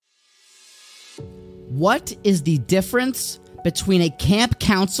What is the difference between a camp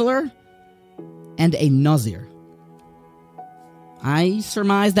counselor and a Nazir? I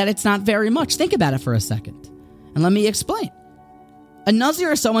surmise that it's not very much. Think about it for a second. And let me explain. A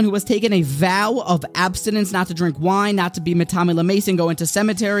Nazir is someone who has taken a vow of abstinence, not to drink wine, not to be mitami lamason, go into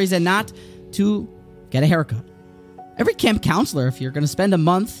cemeteries, and not to get a haircut. Every camp counselor, if you're going to spend a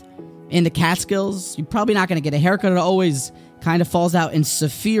month in the Catskills, you're probably not going to get a haircut. It always kind of falls out in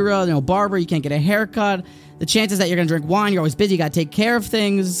Sephira, barber, you can't get a haircut. The chances that you're going to drink wine, you're always busy, you got to take care of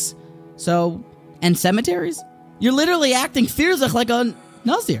things. So, and cemeteries, you're literally acting firzach like a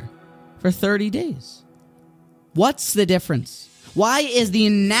Nazir for 30 days. What's the difference? Why is the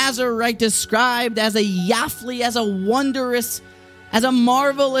Nazarite described as a Yafli, as a wondrous, as a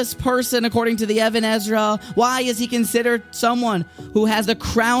marvelous person according to the Even Ezra? Why is he considered someone who has the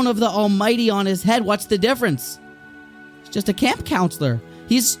crown of the Almighty on his head? What's the difference? He's just a camp counselor.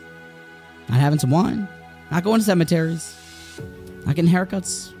 He's not having some wine, not going to cemeteries, not getting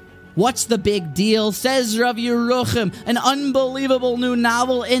haircuts. What's the big deal? Says Rav Yeruchim, an unbelievable new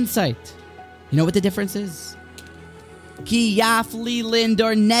novel insight. You know what the difference is? Ki yafli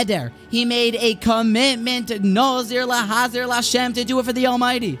lindor neder. He made a commitment to Nazir lahazir Lashem, to do it for the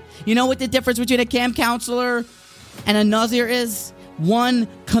Almighty. You know what the difference between a camp counselor and a Nazir is? One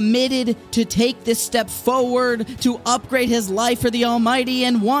committed to take this step forward to upgrade his life for the Almighty,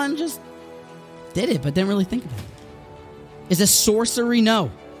 and one just did it but didn't really think about it. Is a sorcery?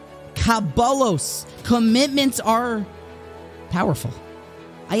 No. Kabbalos. Commitments are powerful.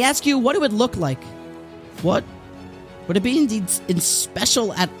 I ask you, what it would look like? What would it be indeed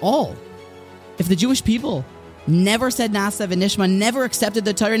special at all if the Jewish people never said Nasa v'nishma, never accepted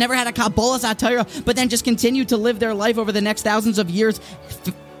the Torah, never had a Kabbalas Torah, but then just continued to live their life over the next thousands of years,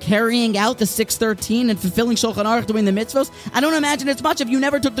 carrying out the 613 and fulfilling Shulchan Aruch, doing the mitzvos? I don't imagine it's much if you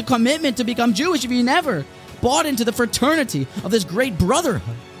never took the commitment to become Jewish, if you never bought into the fraternity of this great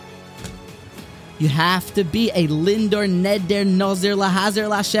brotherhood. You have to be a Lindor Neder Nazir Lahazir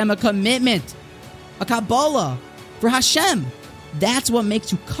Lashem, a commitment, a Kabbalah for Hashem. That's what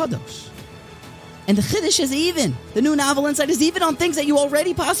makes you Kadosh. And the Chiddush is even. The new novel insight is even on things that you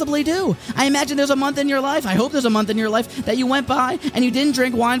already possibly do. I imagine there's a month in your life, I hope there's a month in your life, that you went by and you didn't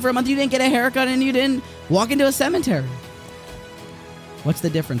drink wine for a month, you didn't get a haircut, and you didn't walk into a cemetery. What's the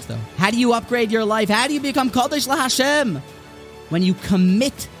difference, though? How do you upgrade your life? How do you become Kadosh LaHashem? When you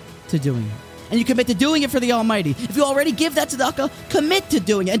commit to doing it. And you commit to doing it for the Almighty. If you already give that tzedakah, commit to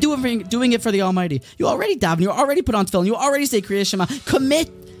doing it and doing it for the Almighty. You already daven, you already put on tefillin, you already say Kriyas Shema.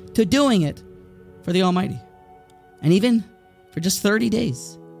 Commit to doing it for the Almighty. And even for just 30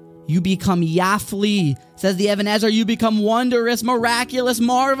 days, you become Yafli, says the Even Ezra. You become wondrous, miraculous,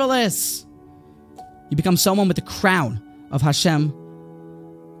 marvelous. You become someone with the crown of Hashem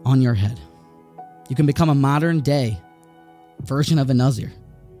on your head. You can become a modern day version of a Nazir.